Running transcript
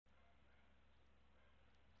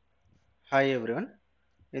Hi everyone.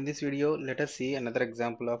 In this video, let us see another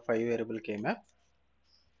example of 5 variable K-map.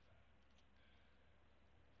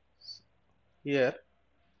 Here,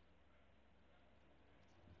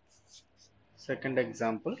 second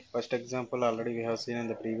example. First example already we have seen in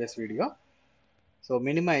the previous video. So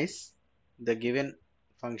minimize the given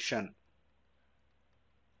function.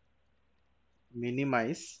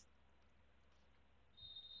 Minimize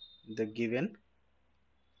the given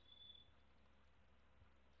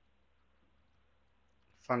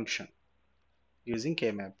function using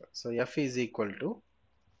K-map. So f is equal to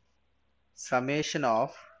summation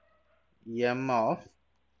of m of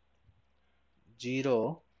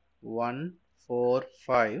 0, 1, 4,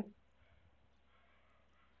 5,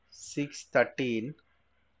 6, 13,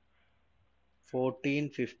 14,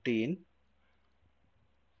 15,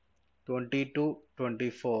 22,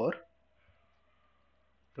 24,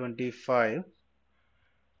 25,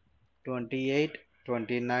 28,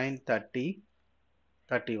 29, 30,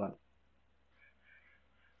 31.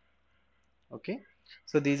 Okay,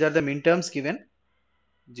 so these are the min terms given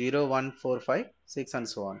 0, 1, 4, 5, 6 and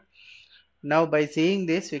so on. Now by seeing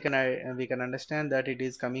this we can understand that it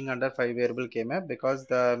is coming under 5 variable K-map because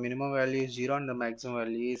the minimum value is 0 and the maximum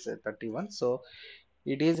value is 31. So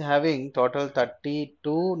it is having total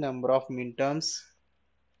 32 number of min terms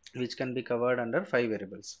which can be covered under 5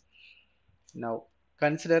 variables. Now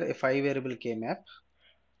consider a 5 variable K-map.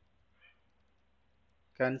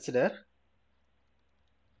 Consider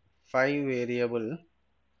 5 variable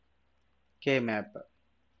K-map.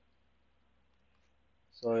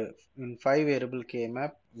 So in 5 variable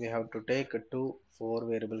K-map, we have to take two 4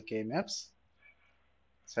 variable K-maps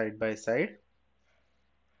side by side,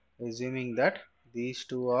 assuming that these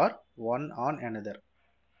two are one on another.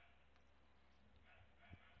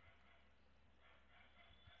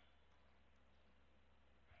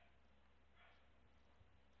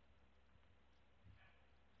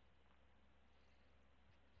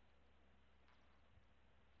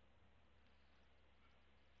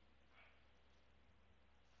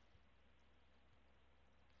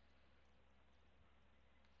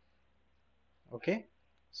 Okay,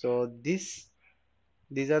 so these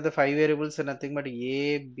are the 5 variables and nothing but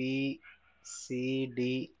A, B, C,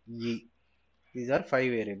 D, E. These are 5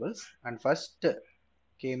 variables, and first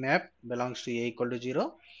K-map belongs to A equal to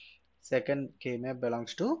 0. Second K-map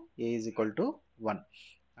belongs to A is equal to 1.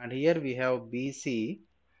 And here we have B, C,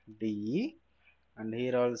 D, E, and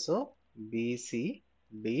here also B, C,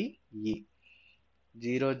 D, E.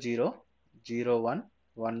 0, 0, 0, 1,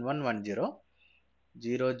 1, 1, 1, 0,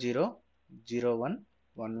 0, 0, 0, 1,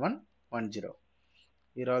 1, 1, 1, 0.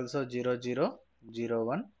 Here also 0, 0, 0,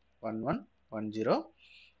 1, 1, 1, 1, 0,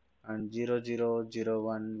 and 0, 0, 0,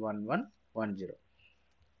 1, 1, 1, 1, 0.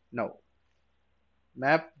 Now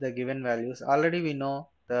map the given values. Already we know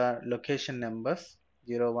the location numbers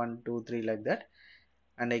 0, 1, 2, 3 like that.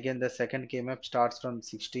 And again the second K-map starts from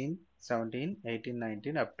 16, 17, 18,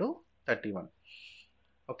 19 up to 31.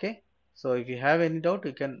 Okay, so if you have any doubt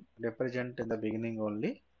you can represent in the beginning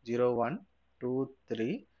only 0, 1, 2,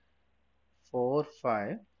 3, 4,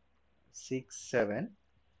 5, 6, 7,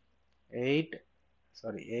 8,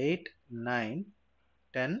 8, 9,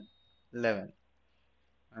 10, 11,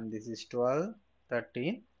 and this is 12,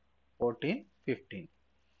 13, 14, 15,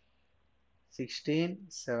 16,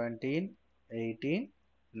 17, 18,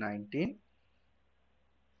 19,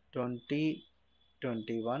 20,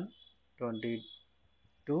 21,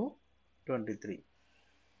 22, 23,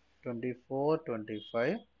 24,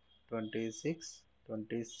 25, 26,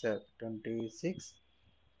 27, 26,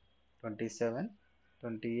 27,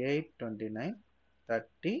 28, 29,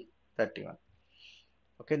 30, 31.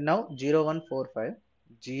 Okay, now 0, 1, 4, 5,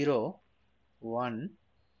 0, 1,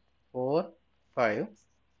 4, 5,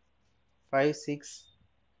 5, 6,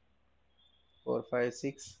 4, 5,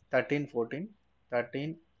 6, 13, 14,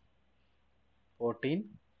 13, 14,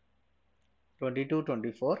 22,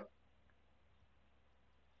 24,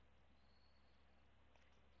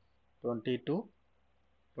 22,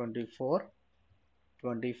 24,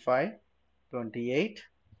 25, 28,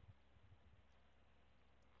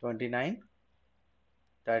 29,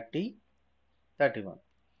 30, 31.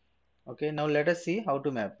 Okay, now let us see how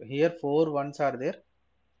to map. Here 4 ones are there,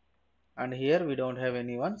 and here we don't have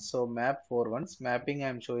any ones, so map 4 ones. Mapping I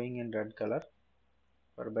am showing in red color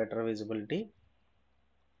for better visibility.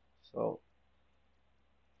 So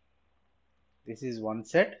this is one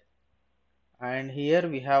set, and here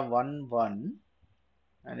we have 1, 1,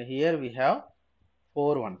 and here we have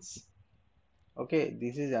 4 ones. Okay,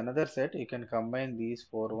 this is another set. You can combine these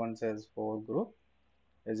 4 ones as 4 group,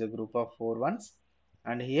 as a group of 4 ones,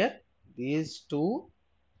 and here these two,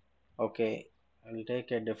 okay, I will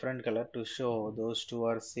take a different color to show those two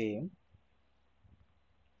are same.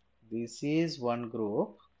 This is one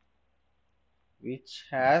group which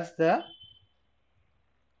has the,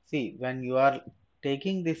 see, when you are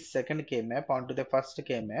taking this second K map onto the first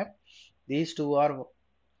K map, these two are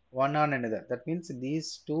one on another. That means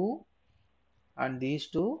these two and these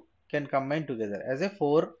two can combine together as a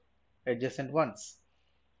four adjacent ones.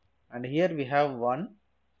 And here we have one,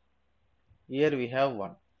 here we have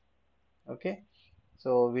one. Okay,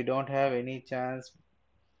 so we don't have any chance.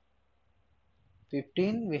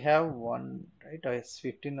 15 we have one, right? Yes,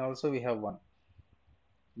 15 also we have one.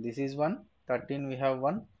 This is one. 13 we have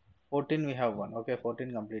one. 14 we have one. Okay,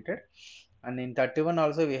 14 completed. And in 31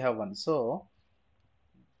 also we have one. So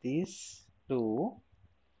these two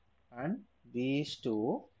and these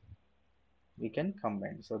two we can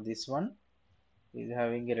combine. So this one is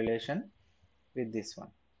having a relation with this one.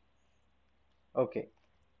 Okay,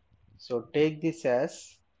 so take this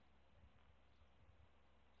as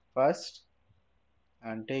first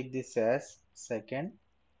and take this as second,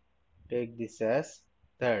 take this as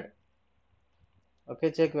third.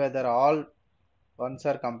 Okay, check whether all ones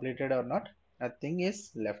are completed or not. Nothing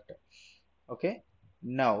is left. Okay,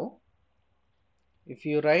 now if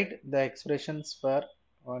you write the expressions for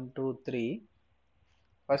 1 2 3,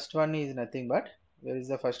 first one is nothing but, where is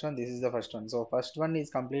the first one? This is the first one. So first one is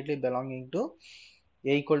completely belonging to a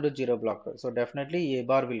equal to 0 block. So definitely a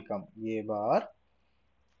bar will come. A bar,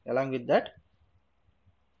 along with that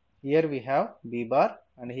here we have b bar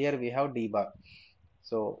and here we have d bar.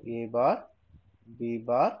 So a bar, b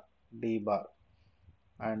bar, d bar.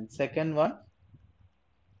 And second one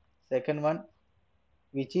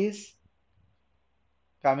which is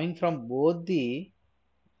coming from both the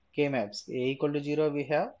K maps, a equal to 0 we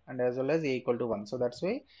have and as well as a equal to 1. So that's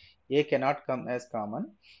why a cannot come as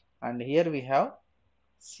common. And here we have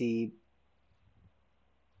c,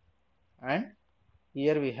 and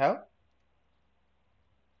here we have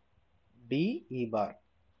d e bar,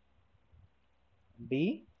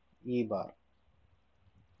 d e bar.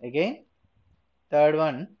 Again third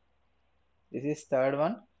one, this is third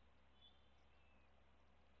one.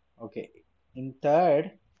 Okay, in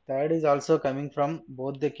third is also coming from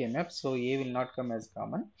both the K maps, so a will not come as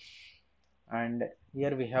common. And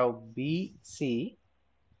here we have b c,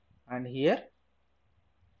 and here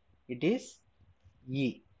it is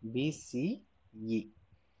e, b c e,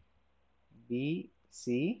 b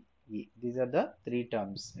c e. These are the three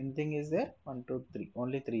terms. Anything is there? 1 2 3,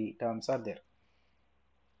 only three terms are there.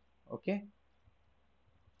 Okay,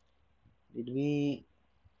 did we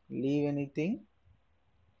leave anything?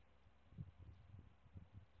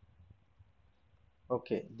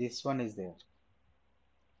 Okay, this one is there.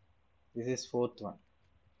 This is fourth one.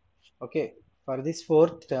 Okay, for this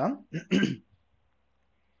fourth term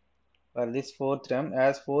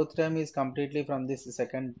as fourth term is completely from this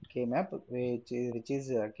second K map, which is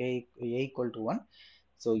K a equal to 1.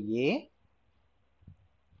 So a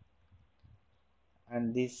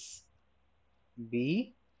and this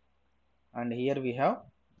b, and here we have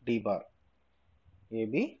d bar, a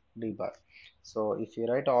b d bar. So if you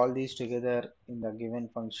write all these together in the given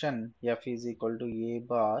function, f is equal to a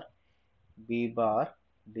bar, b bar,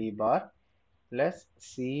 d bar plus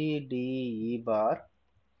c d e bar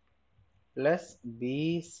plus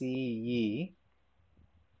b c e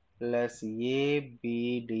plus a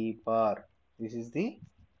b d bar. This is the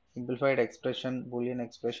simplified expression, Boolean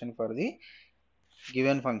expression for the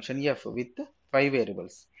given function f with 5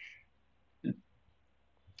 variables.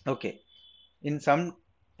 Okay, in some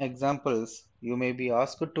examples you may be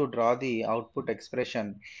asked to draw the output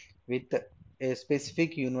expression with a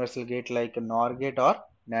specific universal gate like a NOR gate or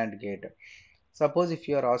NAND gate. Suppose if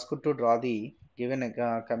you are asked to draw the given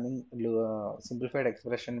simplified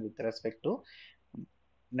expression with respect to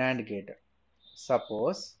NAND gate.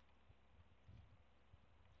 Suppose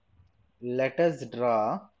let us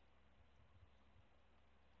draw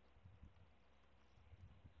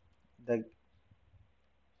the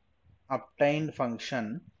obtained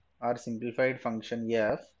function or simplified function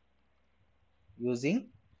f using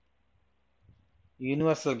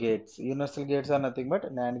universal gates. Universal gates are nothing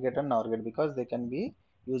but NAND gate and NOR gate, because they can be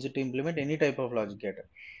used to implement any type of logic gate.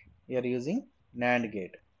 We are using NAND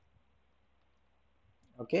gate.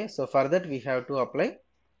 Okay, so for that we have to apply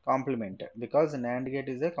complement, because NAND gate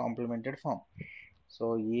is a complemented form.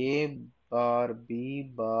 So a bar,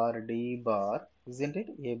 b bar, d bar, isn't it?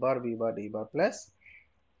 A bar, b bar, d bar plus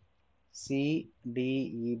c d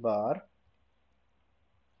e bar,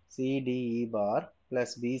 c d e bar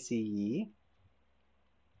plus b c e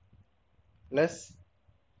plus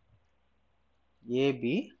a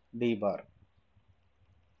b d bar.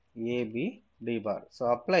 A, B, D bar. So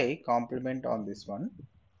apply complement on this one.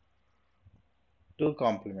 Two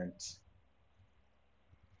complements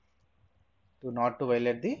to not to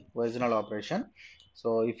violate the original operation.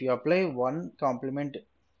 So if you apply one complement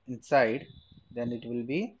inside, then it will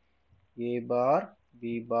be A bar,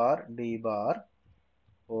 B bar, D bar,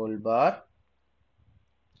 whole bar,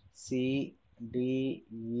 C, D,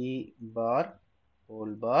 E bar,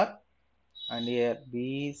 whole bar, and here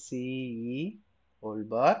B, C, E, whole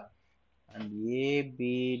bar, and A,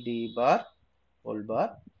 B, D bar, whole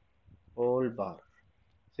bar, whole bar.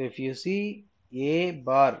 So if you see A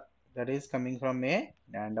bar, that is coming from a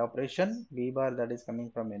NAND operation, B bar that is coming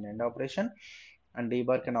from a NAND operation, and D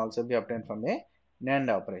bar can also be obtained from a NAND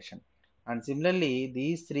operation. And similarly,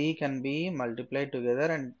 these three can be multiplied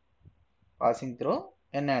together and passing through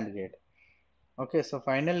a NAND gate. Okay, so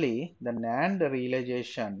finally the NAND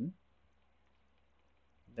realization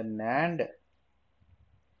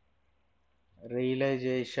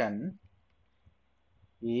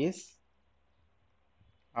is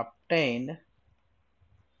obtained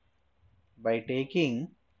by taking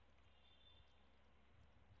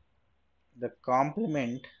the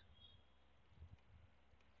complement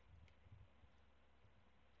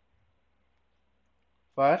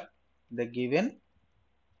for the given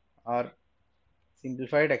or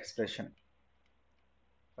simplified expression,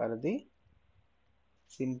 for the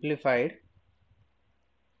simplified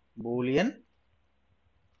Boolean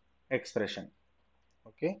expression.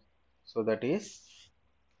 Okay, so that is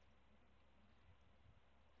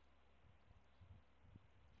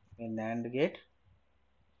a NAND gate.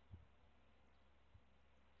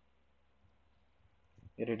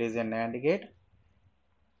 Here it is a NAND gate,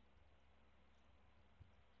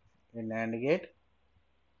 a NAND gate,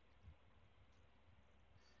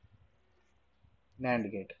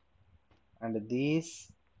 NAND gate, and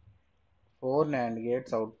these four NAND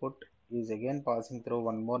gates output is again passing through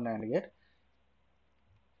one more NAND gate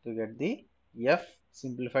to get the F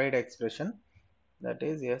simplified expression, that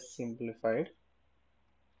is S simplified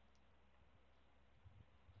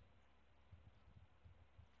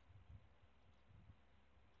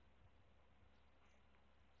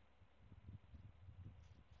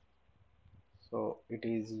so it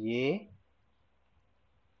is A,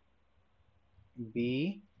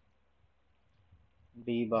 B,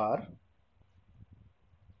 D bar,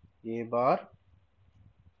 A bar,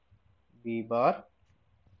 B bar,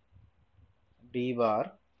 D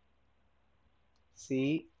bar,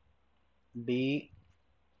 C, D,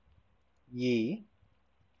 E,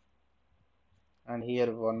 and here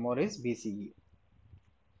one more is BCE,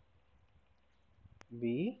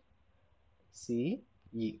 B, C,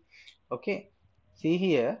 E. Okay, see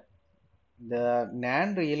here the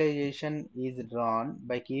NAND realization is drawn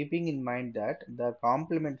by keeping in mind that the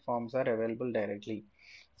complement forms are available directly.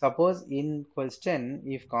 Suppose in question,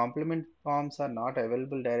 if complement forms are not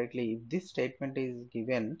available directly, if this statement is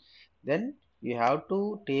given, then you have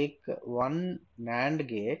to take one NAND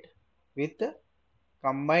gate with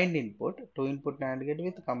combined input, two input NAND gate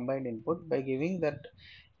with combined input, by giving that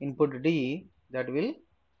input D, that will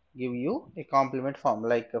give you a complement form.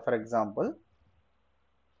 Like for example,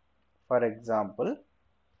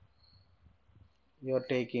 you are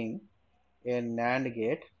taking a NAND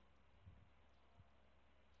gate.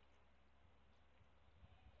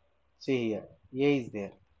 See here, A is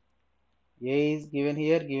there. A is given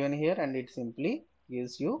here, and it simply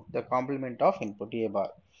gives you the complement of input A bar.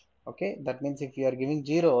 Okay, that means if you are giving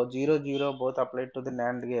 0, 0, 0 both applied to the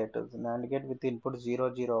NAND gate. The NAND gate with input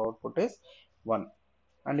 0, 0 output is 1.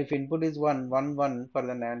 And if input is 1, 1, 1 for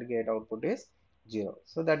the NAND gate, output is 0.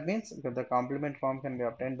 So that means the complement form can be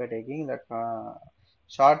obtained by taking the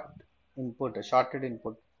shorted input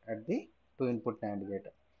at the two input NAND gate.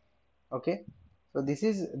 Okay, so this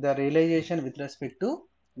is the realization with respect to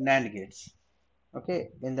NAND gates. Okay,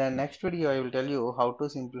 in the next video I will tell you how to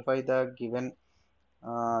simplify the given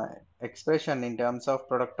expression in terms of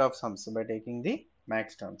product of sums by taking the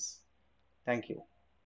max terms. Thank you.